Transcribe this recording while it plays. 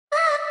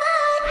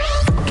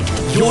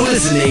You're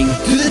listening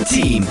to the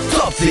Team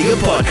Top Figure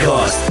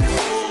Podcast,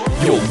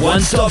 your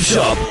one-stop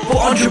shop for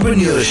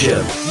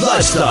entrepreneurship,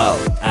 lifestyle,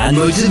 and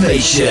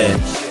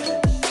motivation.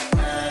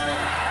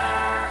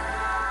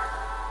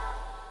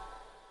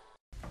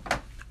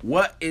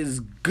 What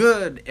is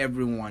good,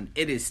 everyone?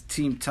 It is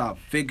Team Top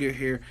Figure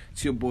here.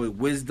 It's your boy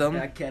Wisdom.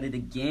 Back at it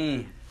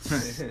again.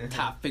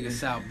 Top Figure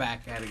South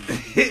back at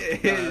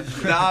it.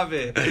 Stop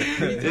it.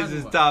 This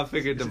is Top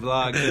Figure the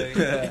vlog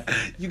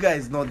thing. You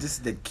guys know this is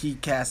the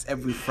Keycast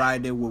every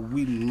Friday where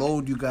we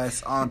load you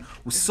guys on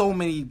with so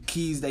many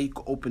keys that you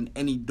can open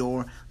any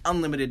door,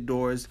 unlimited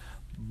doors.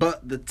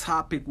 But the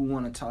topic we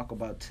want to talk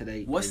about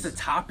today What's is, the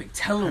topic?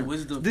 Tell him,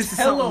 Wisdom. This is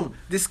Tell something, him.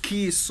 this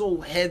key is so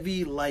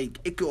heavy, like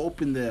it could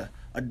open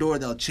a door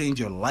that'll change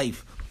your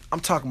life. I'm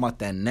talking about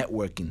that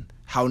networking.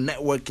 How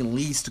networking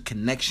leads to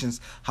connections.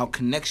 How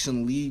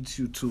connection leads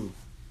you to.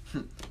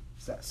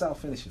 Sal,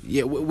 finish it.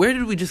 Yeah, where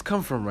did we just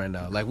come from right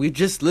now? Like, we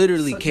just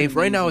literally Such came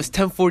from, right now it's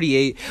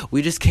 10:48.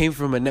 We just came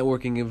from a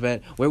networking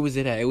event. Where was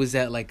it at? It was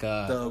at like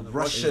The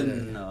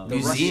Russian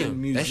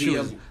museum. That shit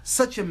was- museum.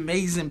 Such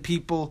amazing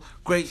people.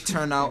 Great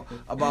turnout.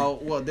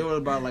 There were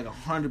about like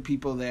 100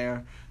 people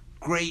there.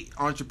 Great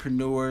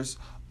entrepreneurs.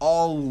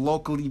 All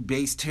locally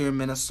based here in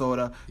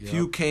Minnesota.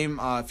 Few came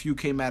out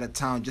of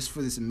town just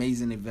for this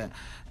amazing event.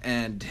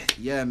 And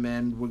yeah,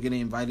 man, we're getting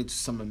invited to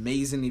some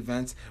amazing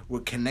events. We're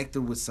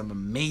connected with some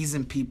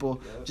amazing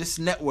people. Just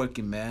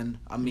networking, man.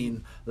 I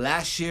mean,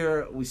 last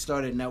year we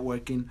started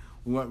networking.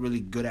 We weren't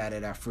really good at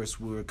it at first.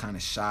 We were kind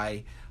of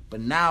shy. But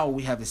now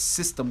we have a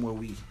system where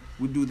we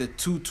do the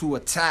 2-2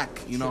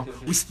 attack, you know.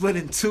 We split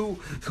in two.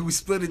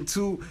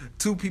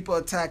 Two people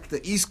attack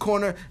the east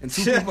corner and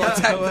two people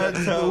attack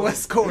the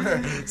west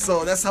corner.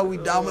 So that's how we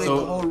dominate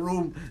the whole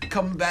room,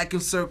 coming back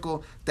in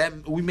circle.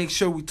 That we make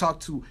sure we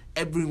talk to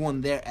everyone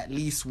there at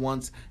least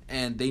once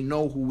and they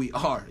know who we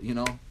are, you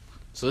know.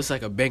 So it's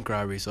like a bank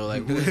robbery. So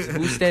like,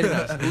 who's standing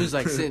out? Who's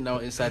like sitting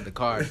out inside the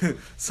car?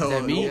 So Is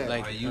that me? yeah.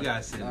 Like, You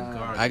guys sit in the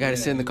car. I gotta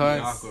sit in the car?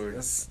 Awkward.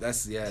 That's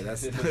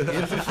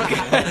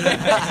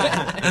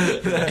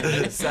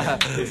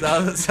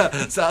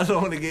Sal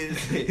don't want to get.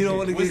 He don't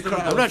want to get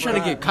caught. I'm not trying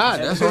to get caught.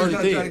 That's the only He's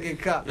not thing. trying to get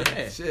caught.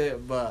 Yeah.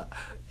 Shit, but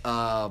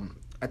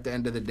at the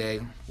end of the day,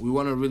 we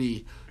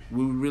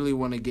really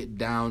want to get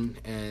down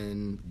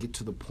and get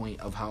to the point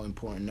of how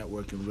important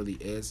networking really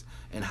is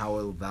and how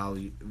it'll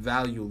value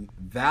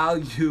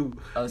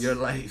your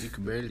life. You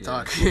can barely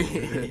talk.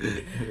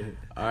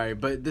 All right,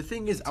 but the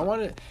thing is, I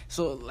want to.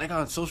 So like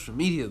on social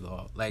media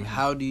though, like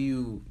how do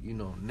you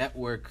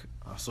network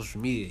on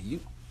social media?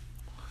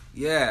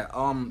 Yeah,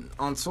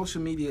 on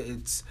social media,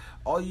 it's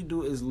all you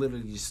do is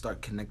literally just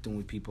start connecting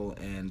with people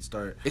and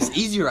start. It's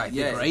easier, I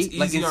think, right? It's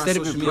Like easier on instead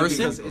of social in media person.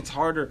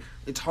 because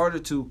it's harder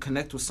to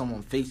connect with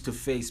someone face to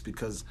face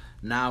because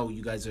now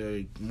you guys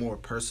are more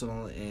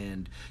personal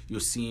and you're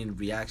seeing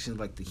reactions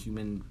like the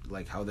human,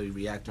 like how they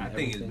react. And I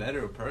think it's everything.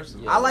 better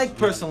personally. I like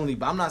personally,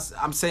 but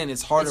I'm saying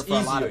it's harder It's for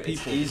a lot of easier.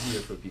 people. It's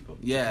easier for people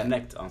Yeah. to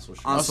connect on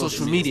social On On media.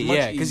 social media, media, it's much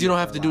yeah, because you don't easier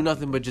have for to a do lot of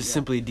nothing but just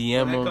simply And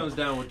DM that them. comes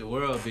down with the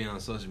world being on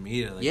social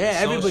media. Like, Yeah, the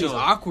everybody's social-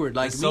 awkward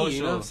like the me.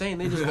 You know what I'm social saying?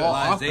 They just all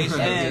awkward. realization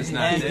And, is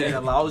not and it there.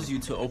 allows you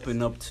to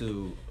open up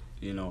to,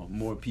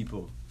 more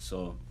people.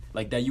 So,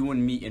 like that you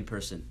wouldn't meet in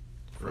person.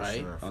 Right.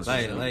 Sure, for On sure.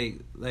 social media.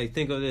 Like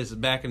think of this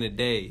back in the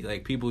day.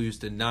 Like people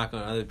used to knock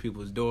on other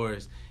people's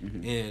doors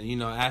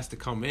and ask to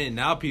come in.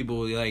 Now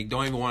people like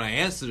don't even want to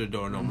answer the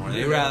door no more.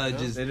 They rather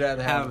just They'd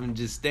rather have have- them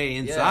just stay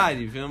inside. Yeah.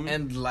 You feel me?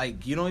 And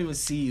like you don't even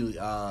see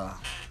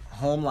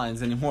home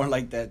lines anymore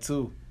like that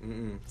too.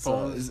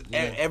 So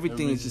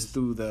everything is just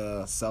through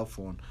the cell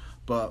phone.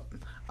 But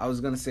I was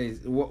gonna say,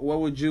 what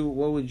would you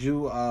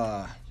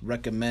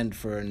recommend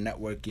for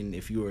networking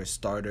if you were a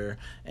starter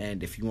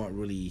and if you weren't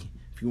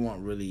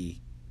really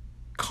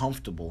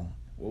comfortable?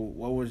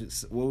 What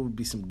would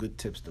be some good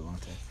tips,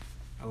 Devontae?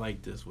 I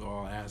like this. We're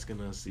all asking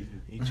us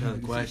each other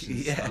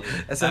questions. Yeah, So,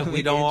 that's like, how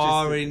we don't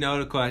already know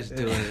the question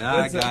to it.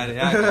 I got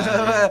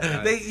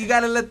it. You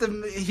gotta let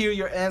them hear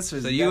your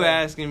answers. So you gotta-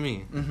 asking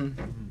me? Mm-hmm.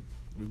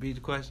 Repeat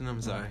the question.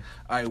 I'm sorry.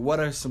 All right, what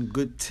are some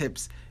good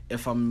tips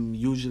if I'm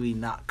usually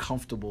not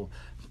comfortable,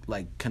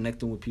 like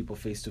connecting with people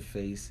face to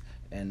face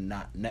and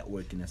not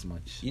networking as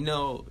much?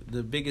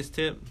 The biggest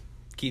tip: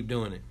 keep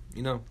doing it.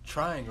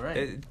 Trying,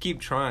 right? Keep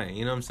trying.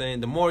 You know what I'm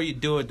saying? The more you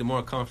do it, the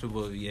more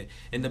comfortable you get.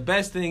 And the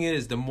best thing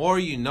is, the more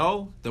you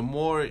know, the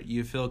more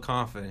you feel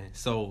confident.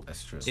 So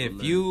That's true.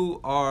 if you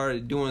are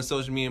doing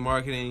social media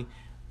marketing,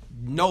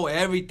 know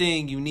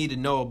everything you need to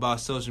know about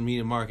social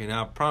media marketing.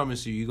 I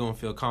promise you, you're going to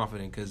feel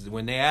confident because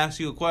when they ask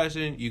you a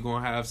question, you're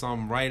going to have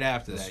something right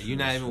after that. You're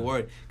not even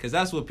worried because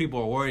that's what people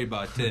are worried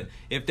about too.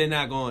 If they're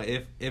not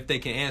going, if they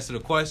can answer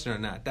the question or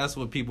not, that's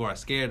what people are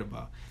scared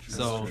about.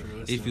 So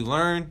if you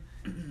learn,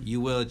 you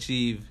will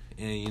achieve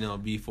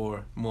and be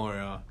for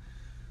more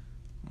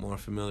more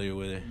familiar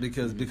with it.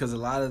 Because a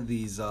lot of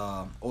these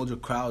older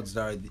crowds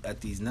that are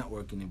at these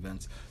networking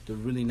events, they're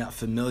really not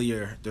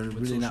familiar. They're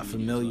really not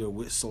familiar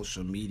with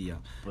social media,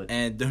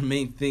 and their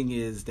main thing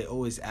is they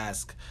always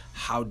ask,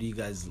 "How do you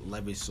guys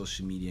leverage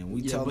social media?" And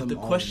we tell them. But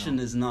the question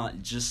is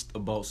not just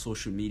about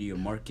social media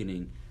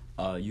marketing.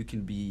 You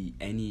can be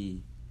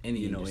any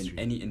industry. in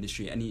any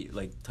industry, any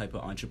like type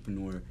of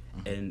entrepreneur,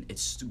 and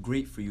it's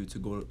great for you to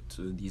go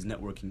to these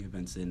networking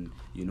events and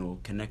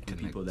connect with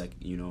people that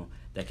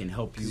that can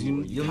help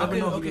you. You'll never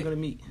know who you're gonna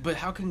meet. But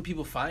how can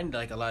people find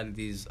like a lot of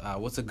these?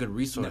 What's a good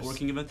resource?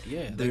 Networking event?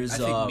 Yeah, there's. I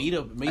think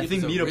Meetup. I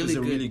think Meetup is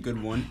a really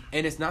good one,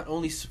 and it's not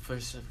only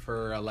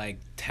for like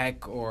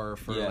tech or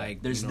for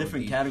like. There's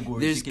different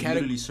categories. There's you can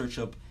literally search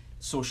up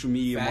social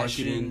media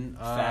marketing,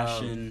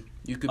 fashion.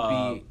 You could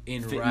be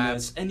in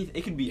fitness,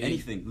 it could be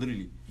anything.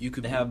 Literally,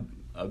 they have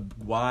a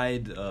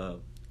wide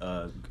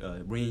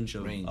range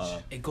of.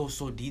 It goes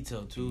so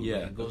detailed too.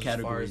 Yeah, it goes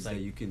categories as far as,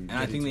 that you can. And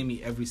I think they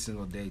meet every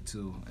single day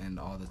too, and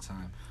all the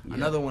time. Yeah.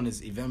 Another one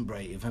is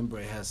Eventbrite.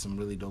 Eventbrite has some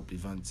really dope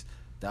events.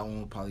 That one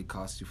will probably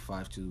cost you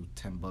 $5 to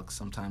 $10.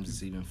 Sometimes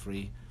it's even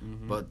free,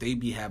 but they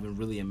be having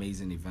really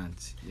amazing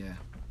events. Yeah.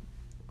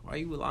 Why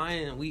you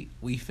lying?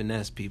 We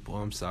finesse people.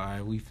 I'm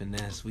sorry. We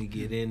finesse. We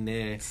get in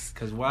there.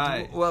 Cause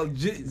why? Well,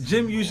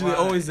 Jim usually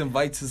always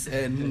invites us,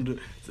 and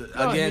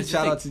again,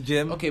 shout out to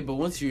Jim. Okay, but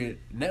once you're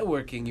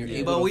networking, you're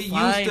able. But we to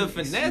find used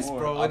to finesse,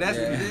 bro.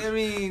 That's I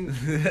mean,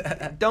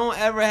 don't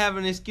ever have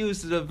an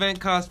excuse. The event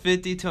costs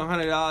 $50 to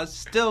 $100.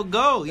 Still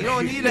go. You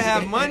don't need to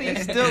have money.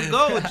 Still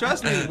go.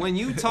 Trust me. When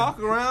you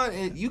talk around,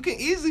 and you can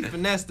easily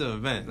finesse the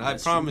event. I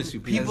promise you.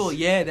 People,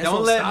 that's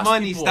don't let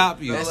money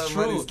stop you. That's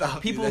true.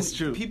 That's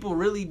true. People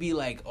really be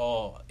like,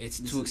 oh, it's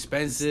too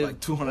expensive.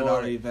 It's like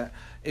 $200 event.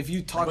 If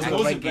you talk but to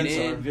those like events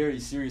are very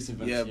serious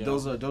events. Yeah,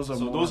 those are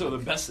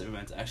the best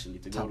events actually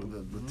to go to.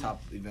 The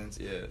top events.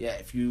 Yeah.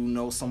 If you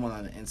know someone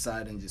on the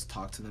inside and just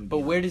talk to them. But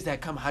where does that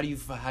come? How do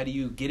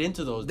you get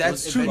into those?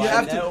 That's true. You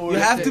have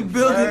to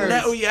build a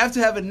network. You have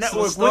to have a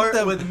network with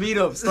them. With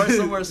Meetup. Start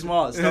somewhere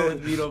small. Start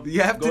with Meetup.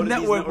 You have to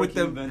network with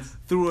them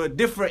through a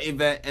different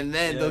event, and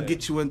then they'll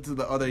get you into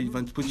the other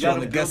events. Put you on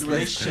the guest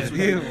list.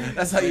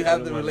 That's how you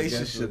have the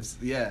relationships.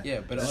 Yeah.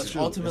 Yeah, but it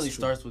ultimately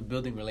starts with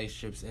building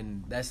relationships,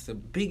 and that's the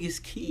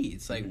biggest key.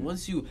 It's like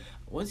once you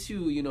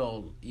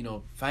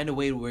find a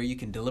way where you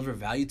can deliver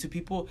value to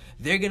people,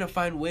 they're gonna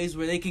find ways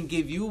where they can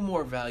give you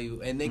more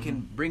value, and they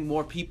can bring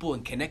more people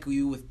and connect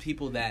you with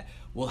people that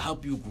will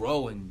help you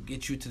grow and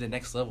get you to the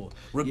next level,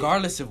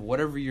 regardless of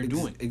whatever you're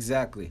doing.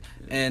 Exactly.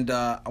 And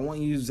I want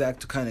you, Zach,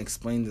 to kind of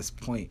explain this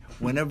point.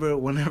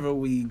 Whenever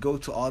we go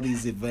to all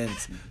these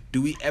events,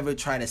 do we ever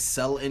try to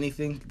sell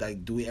anything?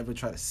 Like, do we ever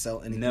try to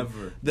sell anything?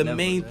 Never. The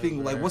main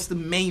thing, like, what's the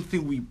main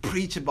thing we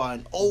preach about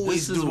and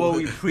always do? This is what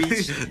we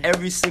preach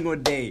every single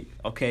day,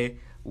 okay?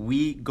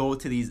 We go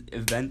to these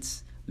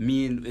events,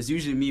 it's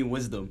usually me and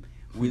Wisdom.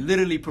 We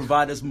literally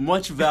provide as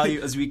much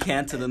value as we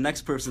can to the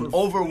next person.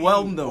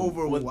 Overwhelm them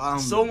with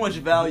so much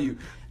value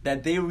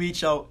that they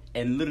reach out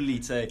and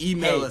literally say,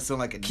 email us on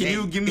like a can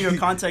you give me your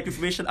contact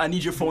information? I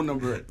need your phone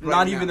number.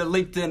 Not even a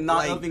LinkedIn,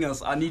 nothing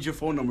else. I need your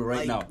phone number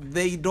right now.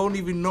 They don't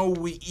even know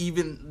we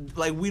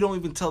don't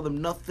even tell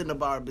them nothing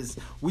about our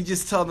business. We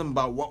just tell them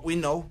about what we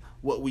know,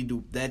 what we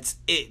do. That's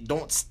it.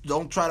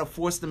 Don't try to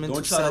force them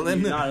into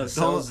selling. We don't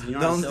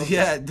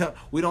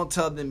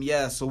tell them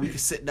so we can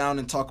sit down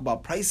and talk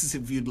about prices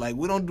if you'd like.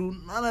 We don't do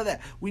none of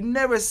that. We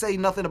never say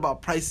nothing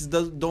about prices.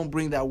 Don't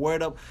bring that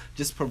word up.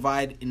 Just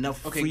provide enough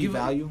free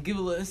value. Give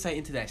a little insight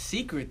into that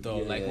secret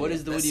though. What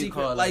do you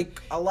call it?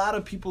 Like a lot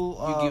of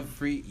people you give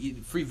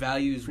free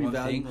value is one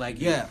thing.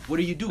 Like what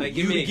do you do? Like,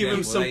 give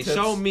them some tips.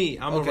 Show me.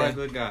 I'm a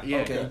regular guy. Yeah.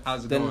 Okay.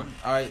 How's it going?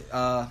 All right.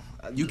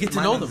 You get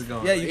to know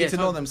them. Yeah, you get to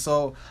know them.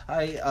 So,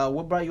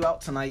 what brought you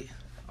out tonight?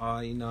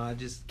 I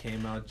just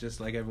came out just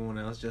like everyone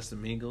else, just to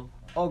mingle.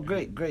 Oh,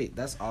 great.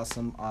 That's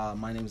awesome.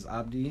 My name is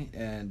Abdi,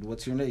 and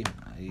what's your name?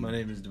 My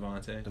name is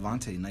Devontae.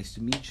 Devontae, nice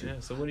to meet you. Yeah,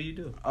 so what do you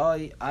do?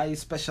 I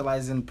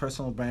specialize in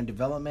personal brand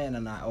development,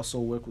 and I also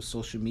work with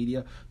social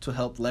media to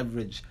help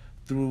leverage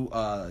through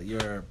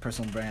your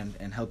personal brand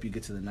and help you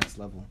get to the next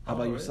level. How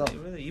about yourself?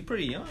 Really? You're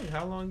pretty young.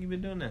 How long you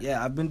been doing that?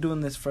 Yeah, I've been doing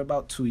this for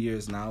about 2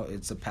 years now.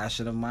 It's a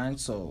passion of mine,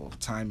 so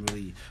time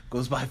really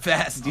goes by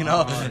fast, you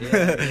know?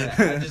 Yeah.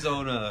 I just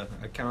own a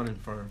accounting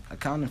firm.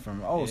 Accounting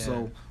firm. Oh, yeah.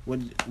 So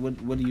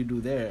what do you do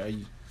there? Are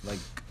you like...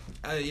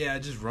 I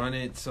just run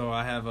it. So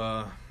I have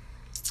a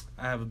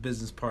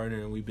business partner,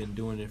 and we've been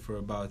doing it for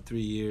about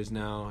 3 years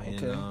now.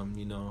 Okay.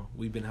 And,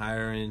 we've been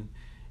hiring...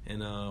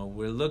 And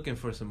we're looking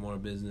for some more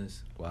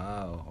business.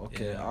 Wow.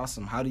 Okay. Yeah.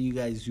 Awesome. How do you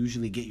guys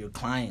usually get your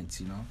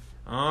clients?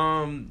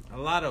 A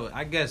lot of,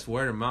 I guess,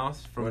 word of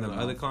mouth from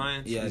other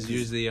clients is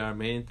usually our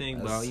main thing.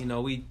 But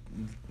we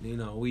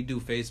do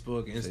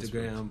Facebook,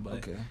 Instagram,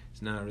 but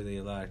it's not really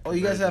a lot. Oh,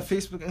 you guys have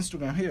Facebook,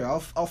 Instagram here. I'll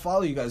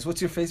follow you guys.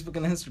 What's your Facebook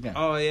and Instagram?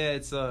 Oh yeah,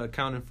 it's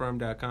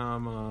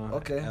accountingfirm.com.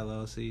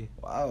 LLC.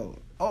 Wow.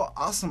 Oh,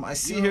 awesome. I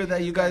see here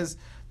that you guys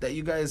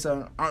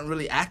aren't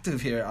really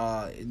active here.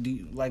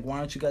 Why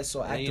aren't you guys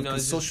so active?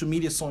 Because social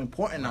media is so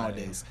important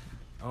nowadays.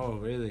 Oh,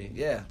 really?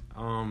 Yeah.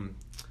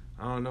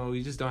 I don't know.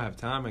 We just don't have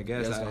time, I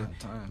guess. You guys don't have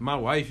time. My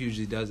wife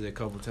usually does it a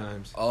couple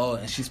times. Oh,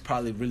 and she's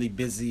probably really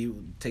busy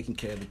taking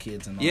care of the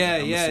kids and all Yeah,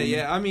 that. I'm yeah, assuming.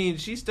 yeah. I mean,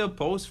 she still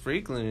posts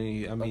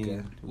frequently. I mean,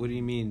 Okay. what do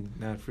you mean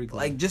not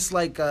frequently? Like just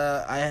like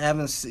I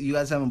haven't, you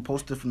guys haven't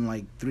posted from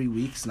like 3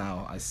 weeks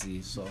now. I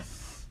see. So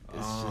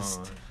it's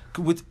just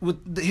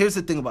here's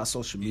the thing about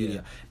social media.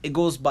 Yeah. It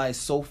goes by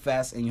so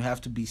fast, and you have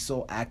to be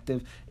so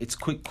active. It's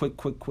quick.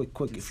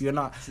 If you're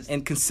not,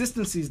 and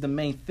consistency is the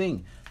main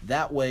thing.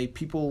 That way,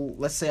 people.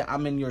 Let's say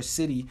I'm in your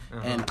city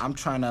and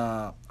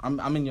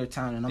I'm in your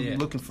town and I'm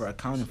looking for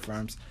accounting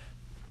firms.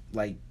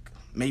 Like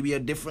maybe a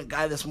different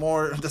guy that's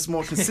more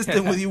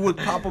consistent with you would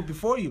pop up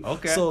before you.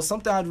 Okay. So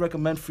something I'd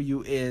recommend for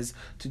you is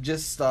to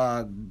just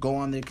go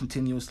on there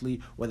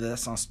continuously, whether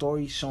that's on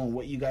stories, showing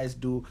what you guys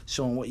do,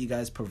 showing what you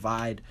guys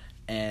provide,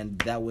 and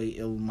that way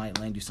it might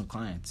land you some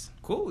clients.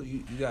 Cool.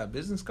 You got a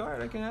business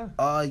card I can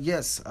have?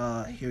 Yes.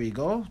 Here you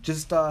go.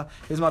 Just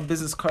here's my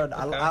business card.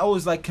 Okay. I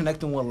always like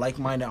connecting with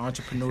like-minded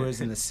entrepreneurs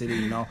in the city.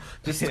 You know,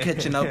 just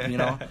catching up. You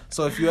know.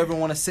 So if you ever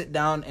want to sit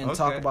down and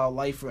talk about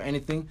life or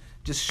anything,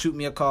 just shoot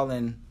me a call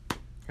and.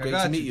 Great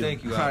to meet you.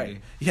 Thank you, All Adi.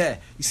 right. Yeah.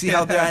 You see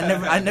how there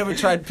I never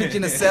tried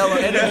pitching a sale or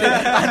anything.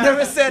 I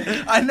never said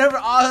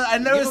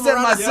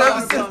my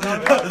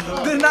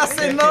services. Did not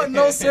say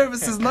no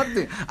services,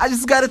 nothing. I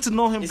just got it to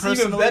know him It's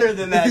personally. even better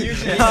than that.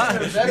 Usually,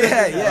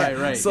 yeah.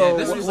 Right. So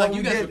this was what like you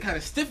we guys did- were kind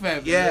of stiff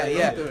at me.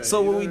 Yeah.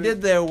 So what we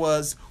did there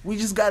was we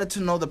just got to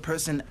know the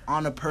person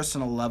on a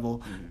personal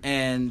level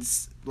and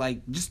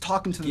like just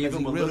talking to them Gave as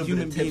him a a real little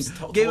human bit of being. tips.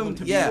 Told Gave him him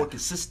to be more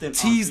consistent.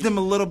 teased him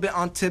a little bit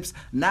on tips.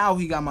 Now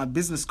he got my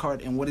business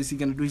card, and what is he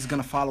gonna do? He's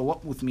gonna follow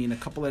up with me in a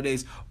couple of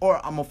days, or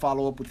I'm gonna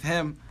follow up with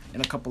him in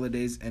a couple of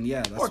days. And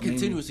yeah, that's Or mainly-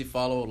 continuously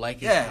follow,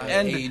 like his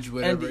age,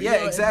 whatever. And, You yeah,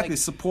 know, exactly. like,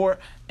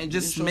 Support and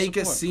just show make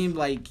it support. seem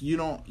like you're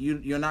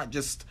not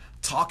just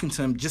talking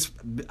to him just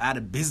out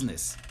of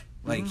business.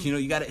 Like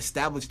you got to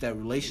establish that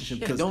relationship.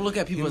 Yeah, 'cause don't look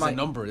at people you as a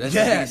number. That's the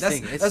yeah, biggest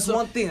thing. It's that's so-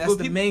 one thing. That's but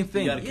the people- main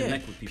thing. gotta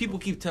connect with people.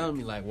 Keep telling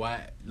me like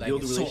why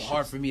Build it's so hard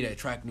relationships. for me to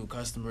attract new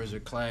customers or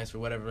clients or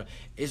whatever.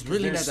 It's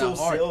really they're not so that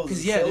hard sales-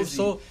 because they're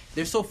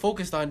salesy. so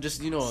focused on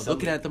just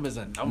looking at them as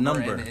a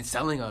number. And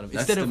selling on them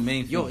That's instead the of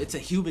main thing. it's a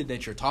human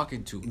that you're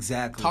talking to.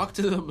 Exactly. Talk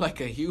to them like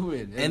a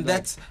human. And like,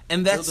 that's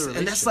build a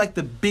relationship. like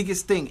the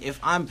biggest thing.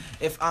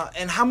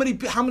 And how many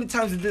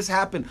times did this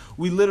happen?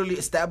 We literally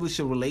establish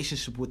a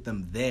relationship with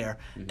them there,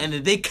 and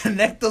then they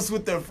connect us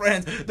with their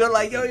friends. They're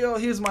like, yo,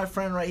 here's my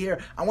friend right here.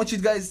 I want you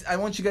guys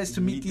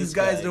to meet these this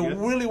guys. guy, They're yeah.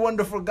 really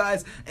wonderful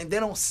guys, and they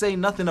don't say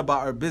nothing about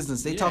our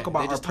business. They talk about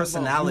they our just talk about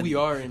personality. who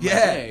we are. And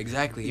Yeah.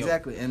 Exactly. Yo.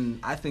 Exactly, and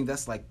I think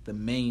that's like the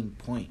main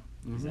point.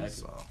 Exactly.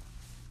 So.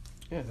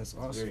 Yeah, that's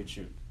awesome. Very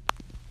true.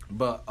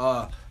 But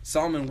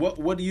Salman,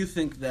 what do you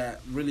think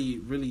that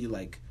really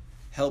like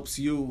helps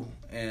you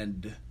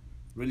and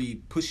really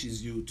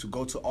pushes you to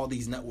go to all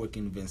these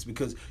networking events?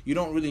 Because you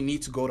don't really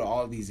need to go to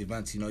all these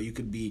events. You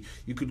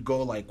could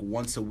go like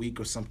once a week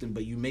or something,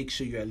 but you make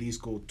sure you at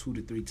least go 2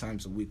 to 3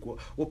 times a week.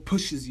 What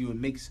pushes you and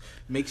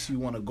makes you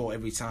want to go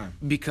every time?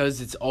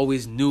 Because it's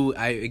always new.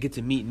 I get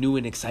to meet new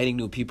and exciting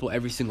new people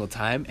every single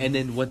time, and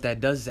then what that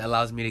does is it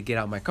allows me to get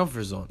out my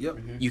comfort zone. Yep.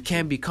 You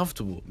can't be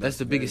comfortable. That's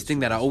the biggest thing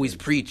that I always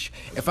preach.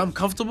 If I'm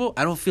comfortable,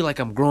 I don't feel like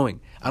I'm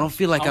growing. I don't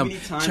feel like How I'm many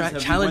times have we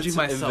challenging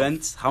went to myself.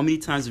 events? How many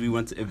times have we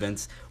went to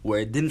events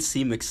where it didn't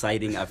seem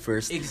exciting at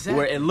first, Exactly.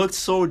 where it looked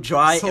so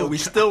dry, and we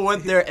still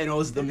went there, and it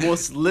was the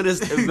most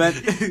littest event.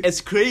 It's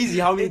crazy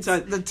how many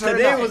times. the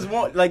Today turnout. was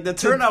more like the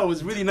turnout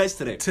was really nice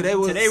today. Today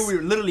we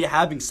were literally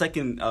having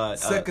second.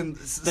 Salman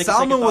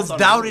was thoughts on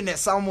doubting it.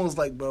 Salman was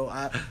like, bro,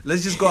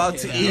 let's just go out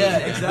to eat. Yeah,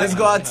 exactly. Let's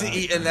go out to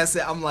eat, and that's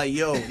it. I'm like,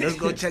 yo, let's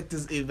go check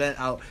this event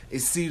out. It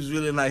seems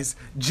really nice.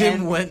 Jim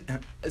And went.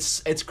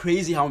 It's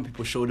crazy how many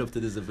people showed up to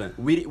this event.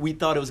 We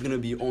thought it was gonna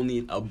be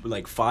only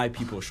like 5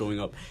 people showing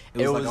up.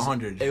 It was like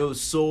 100.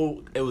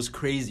 It was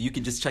crazy. You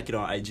can just check it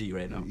on IG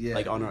right now. Yeah.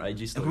 Like on our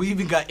IG story. We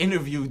even got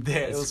interviewed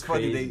there. It's It was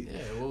funny. crazy. They,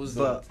 Yeah, what was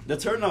but The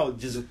turnout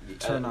just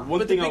turnout. one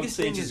But the thing I would biggest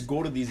say thing just is,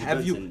 go to these have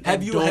events. you and-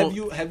 have you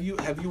don't-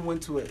 have you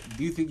went to it?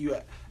 Do you think you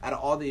out of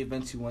all the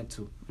events you went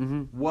to,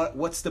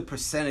 what's the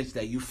percentage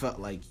that you felt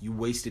like you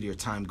wasted your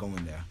time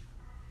going there?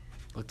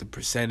 Like the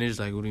percentage,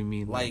 like what do you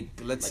mean? Like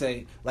let's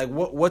say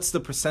what's the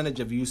percentage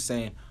of you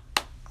saying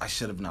I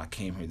should have not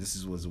came here.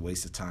 This was a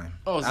waste of time.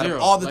 Oh, out zero.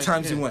 of all the Like,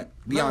 times yeah. you went.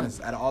 Be No. honest.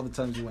 Out of all the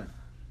times you went.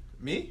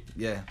 Me?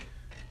 Yeah.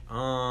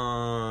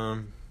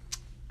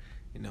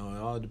 It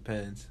all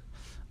depends.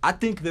 I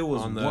think there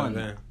was On the one.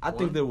 event. I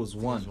think there was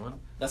one.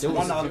 That's There one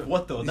was- out of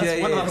what though? That's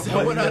Yeah, one yeah, out of yeah.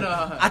 what? One out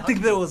of- I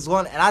think there was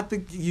one, and I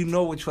think you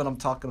know which one I'm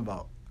talking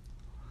about.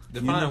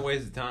 Define know- a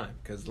waste of time,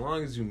 because as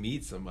long as you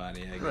meet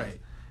somebody, I guess. Right.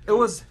 It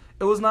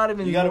was not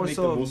even You gotta more make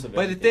so. the most of it.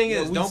 But the thing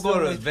Yeah, is, we don't go still to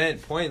an make-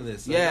 event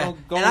pointless. Like, Yeah,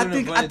 don't go and to I an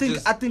think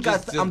event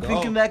just I'm go.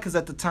 thinking that because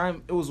at the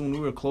time it was when we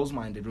were closed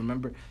minded.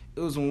 Remember, it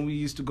was when we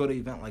used to go to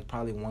event like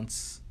probably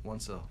once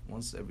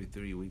every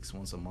 3 weeks,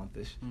 once a month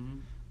ish. Mm-hmm.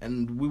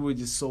 And we were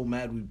just so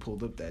mad we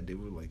pulled up that day.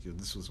 We were like, yo,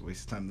 this was a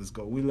waste of time. Let's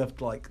go. We left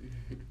like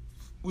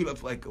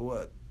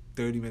what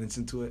 30 minutes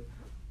into it.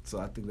 So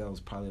I think that was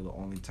probably the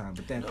only time.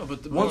 But then No,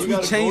 but once You we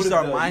gotta changed go to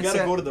our the- You gotta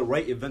mindset, go to the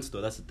right events,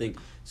 though. That's the thing.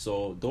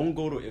 So don't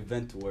go to an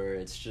event where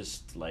it's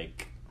just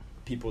like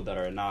people that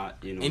are not,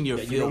 In your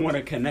that you don't field. want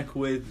to connect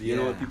with. You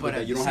know, Yeah. people But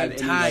that at you the don't same have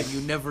time, any. Like,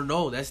 you never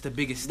know. That's the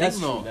biggest That's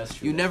thing, true, though. that's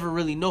true. You never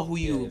really know who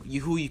Yeah.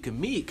 who you can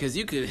meet, because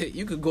you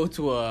could go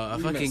to a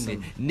We met fucking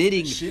some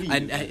knitting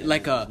shitty,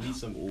 like a meet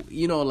some-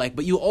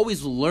 but you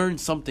always learn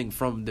something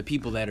from the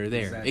people that are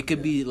there. Exactly. It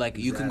could be like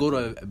you can go to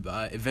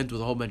an event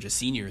with a whole bunch of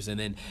seniors, and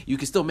then you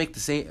can still make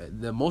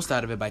the most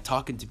out of it by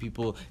talking to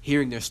people,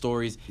 hearing their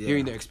stories,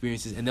 hearing their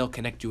experiences, and they'll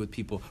connect you with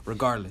people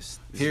regardless.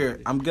 here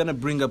I'm gonna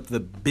bring up the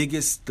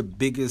biggest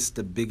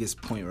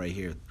point right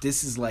here.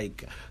 This is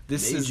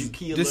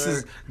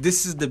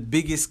the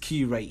biggest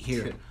key right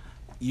here.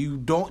 You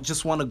don't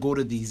just want to go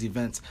to these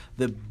events.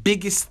 The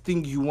biggest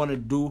thing you want to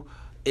do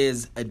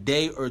is a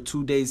day or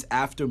 2 days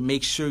after,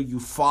 make sure you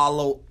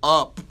follow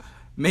up.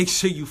 Make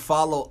sure you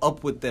follow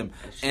up with them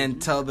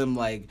and tell them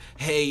like,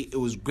 hey, it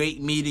was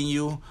great meeting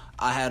you.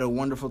 I had a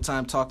wonderful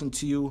time talking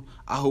to you.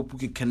 I hope we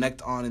could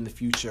connect on in the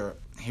future.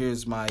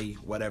 Here's my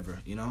whatever,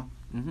 you know?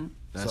 Mm-hmm.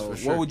 That's So for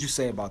sure. what would you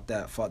say about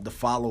that, the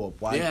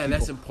follow-up? Why Yeah, people,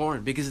 that's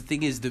important, because the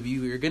thing is,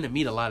 you're gonna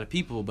meet a lot of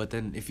people, but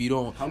then if you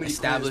don't How many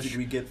establish, clients did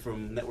we get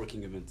from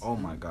networking events? Oh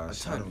my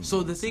gosh. I don't so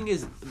know. the thing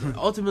is,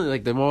 ultimately,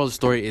 like the moral of the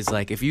story is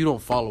like, if you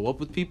don't follow up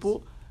with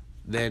people,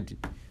 then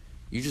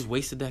you just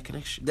wasted that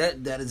connection.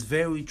 That is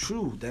very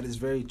true. That is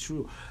very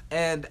true.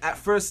 And at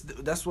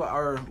first, that's what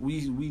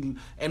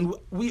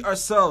we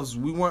ourselves,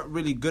 we weren't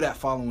really good at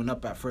following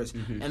up at first.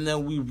 And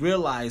then we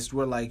realized,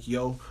 we're like,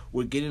 yo,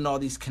 we're getting all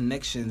these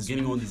connections.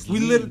 Getting all these we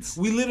leads.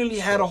 we literally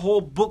had a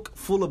whole book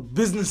full of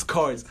business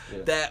cards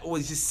Yeah. that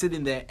was just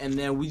sitting there, and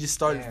then we just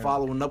started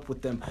following up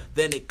with them.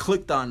 Then it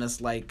clicked on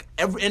us, like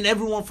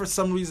everyone for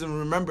some reason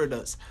remembered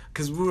us,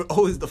 because we were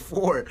always the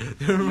four.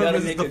 They You remember gotta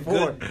us make the a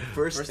four. good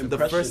first The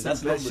impression. first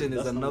That's impression number-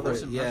 is that's number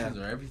another. one. Yeah.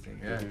 are everything.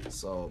 Yeah.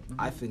 So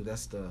I think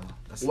that's the.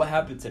 What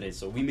happened today?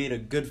 So we made a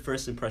good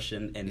first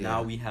impression, and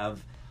now we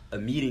have a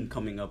meeting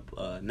coming up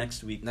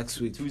next week. Next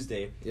week.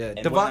 Tuesday. Yeah,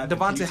 And what happened? Can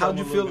Devontae, you how'd tell you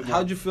me a feel? little bit more?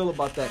 How'd you feel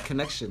about that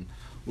connection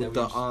with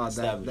That the we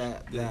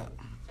established. that?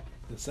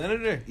 The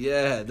senator.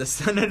 Yeah, the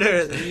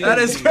senator. That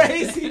is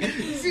crazy.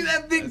 See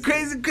that big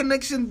crazy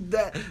connection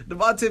that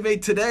Devontae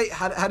made today?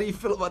 How do you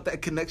feel about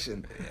that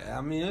connection? Yeah,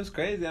 I mean, it was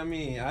crazy. I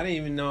mean, I didn't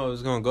even know it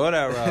was gonna go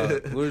that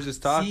route. We were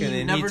just talking, See, you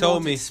and never he know told what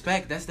to me.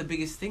 expect. That's the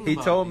biggest thing. He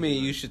about told it. me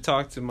you should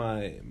talk to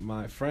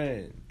my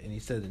friend, and he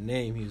said the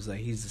name. He was like,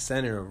 he's the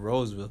senator of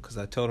Roseville, because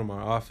I told him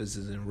our office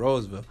is in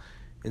Roseville,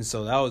 and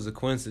so that was a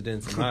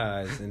coincidence in my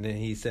eyes. And then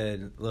he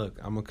said, "Look,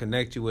 I'm gonna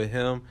connect you with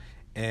him,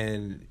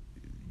 and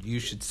you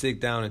should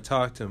sit down and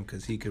talk to him,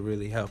 because he could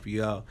really help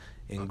you out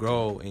and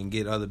grow and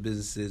get other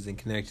businesses and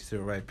connect you to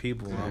the right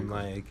people." I'm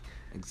like,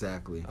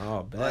 Exactly.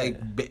 oh,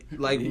 bad.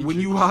 Like when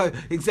you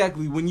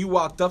when you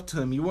walked up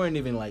to him, you weren't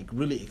even like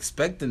really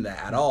expecting that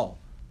at all.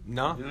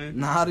 No, Not even.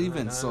 not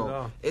at So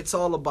all. it's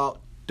all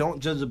about, don't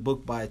judge a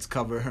book by its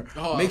cover.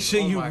 Oh, Make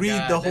sure oh you my read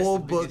God, the that's whole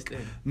the biggest book.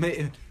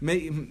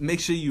 thing. Make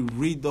sure you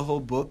read the whole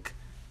book,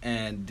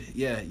 and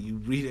you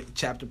read it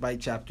chapter by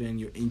chapter, and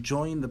you're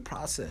enjoying the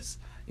process.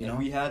 You know,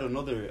 we had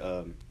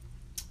another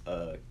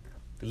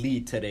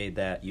lead today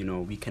that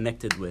we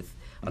connected with,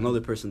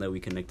 another person that we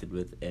connected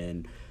with,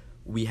 and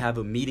we have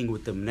a meeting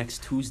with them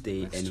next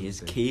Tuesday, and he's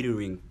Tuesday.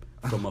 catering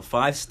from a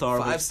five-star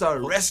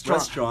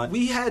restaurant.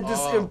 We had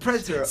this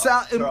impression.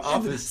 to our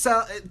office.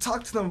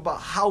 Talk to them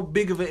about how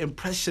big of an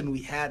impression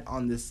we had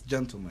on this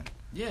gentleman.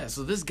 Yeah,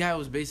 so this guy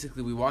was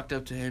basically, we walked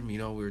up to him, we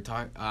were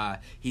talking,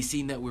 he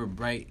seen that we were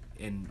bright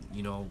and,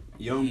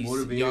 Young,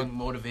 motivated. young,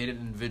 motivated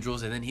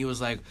individuals, and then he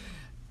was like,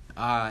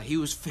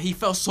 he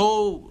felt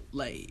so,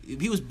 like,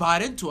 he was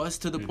bought into us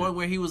to the point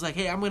where he was like,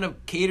 hey, I'm going to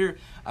cater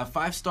a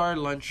 5-star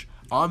lunch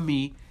on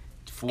me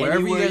for wherever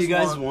Anywhere you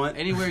guys want.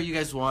 Anywhere you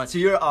guys want. to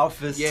your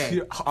office.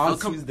 Yeah, on I'll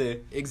come-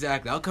 Tuesday.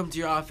 Exactly. I'll come to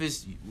your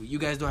office. You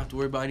guys don't have to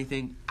worry about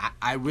anything.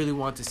 I really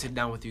want to sit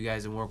down with you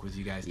guys and work with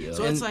you guys. Yeah.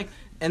 So it's like,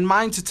 And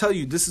mind to tell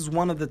you, this is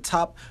one of the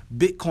top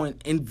Bitcoin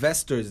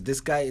investors.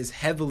 This guy is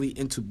heavily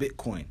into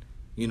Bitcoin,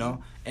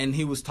 and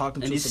he was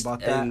talking to us about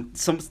that. And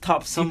some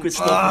top secret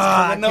stuff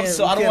Ah, is coming up,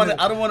 so I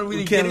don't want to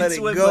really get let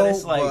into it it, go, but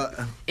it's like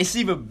but- it's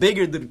even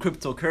bigger than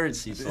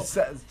cryptocurrency. So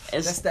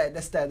That's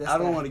that. I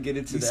don't want to get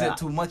into You that. said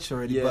too much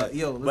already, Yeah. but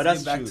let's But that's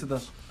get back true. to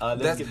the.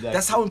 Let's get back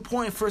That's to how it.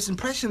 important first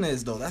impression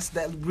is, though.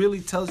 That really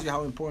tells you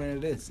how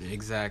important it is.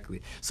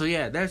 exactly. So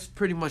yeah, that's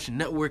pretty much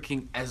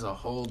networking as a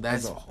whole.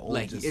 That's As a whole,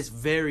 like, just- it's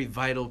very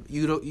vital.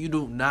 You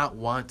do not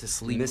want to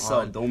sleep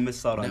on Don't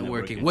miss out on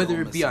networking, whether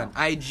Don't it be miss on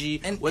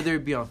IG, And- whether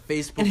it be on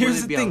Facebook, And here's whether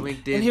it the be thing. on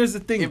LinkedIn. And here's the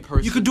thing. in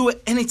person. You could do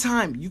it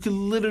anytime. You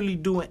can literally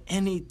do it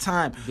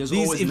anytime. There's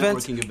these always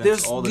events, networking events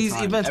there's all the these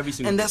time, events, every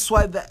single and day. that's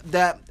why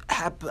that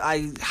app.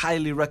 I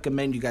highly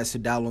recommend you guys to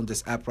download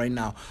this app right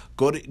now.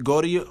 Go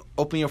to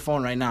open your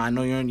phone right now. I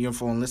know you're on your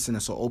phone listening,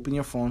 so open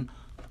your phone.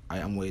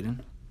 I'm waiting.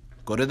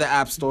 Go to the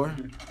App Store.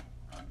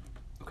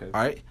 Okay.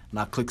 All right.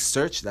 Now click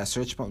search. That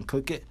search button.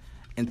 Click it,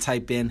 and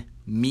type in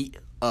Meet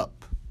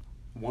Up.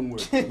 One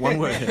word. One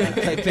word.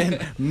 Type in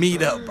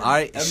meetup. All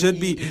right, it should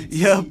be.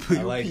 Yep.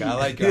 I like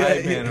your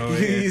hype man over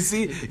here. You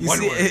see,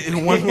 One word.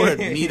 in one word,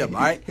 meetup.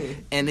 All right,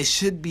 and it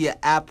should be an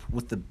app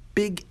with the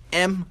big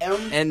M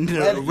and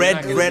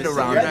red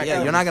around it.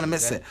 Yeah, you're not gonna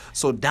miss it.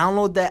 So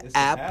download that It's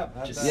an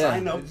app. Just Yeah.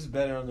 sign up. It's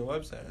better on the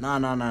website. No.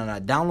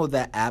 Download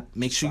that app.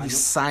 Make sure you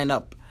sign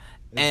up.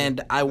 And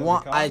it- I does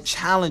it cost?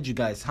 challenge you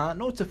guys, huh?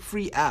 No, it's a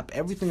free app.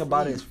 Everything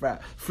about it is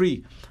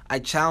free. I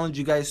challenge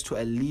you guys to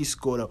at least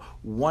go to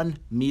one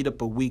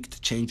meetup a week to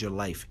change your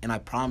life. And I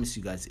promise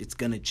you guys, it's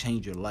going to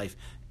change your life.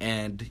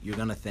 And you're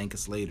going to thank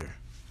us later.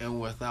 And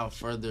without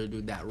further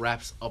ado, that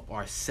wraps up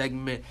our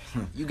segment.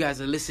 You guys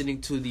are listening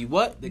to the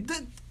what? The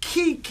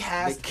Key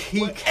Cast. The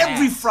Key where Cast.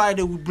 Every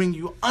Friday we bring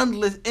you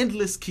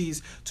endless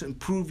keys to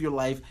improve your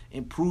life,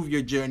 improve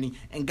your journey.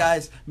 And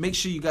guys, make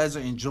sure you guys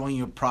are enjoying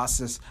your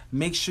process.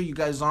 Make sure you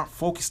guys aren't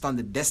focused on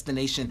the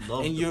destination.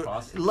 Love and the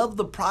process. Love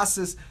the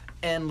process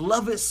and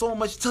love it so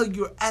much till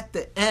you're at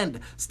the end.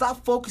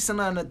 Stop focusing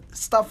on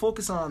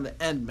the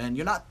end, man.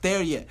 You're not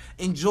there yet.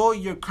 Enjoy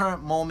your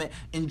current moment.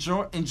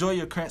 Enjoy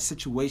your current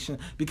situation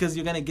because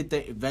you're gonna get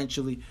there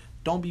eventually.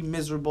 Don't be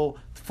miserable.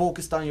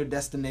 Focused on your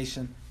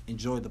destination.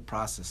 Enjoy the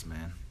process,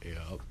 man.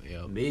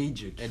 Yep.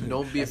 Major. And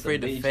don't be That's a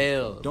afraid to major.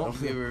 fail. Don't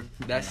Don't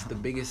be. That's the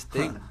biggest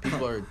thing.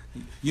 People are.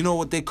 You know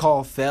what they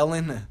call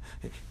failing?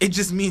 It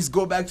just means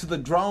go back to the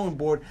drawing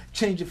board,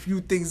 change a few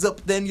things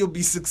up, then you'll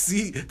be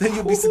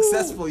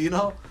successful, you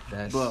know?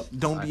 That's But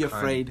don't be iconic.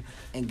 afraid.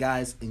 And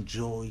guys,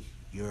 enjoy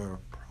your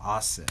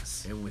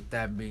process. And with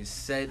that being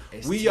said,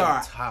 it's We Team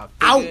are Top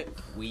out. Figure.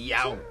 We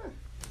out.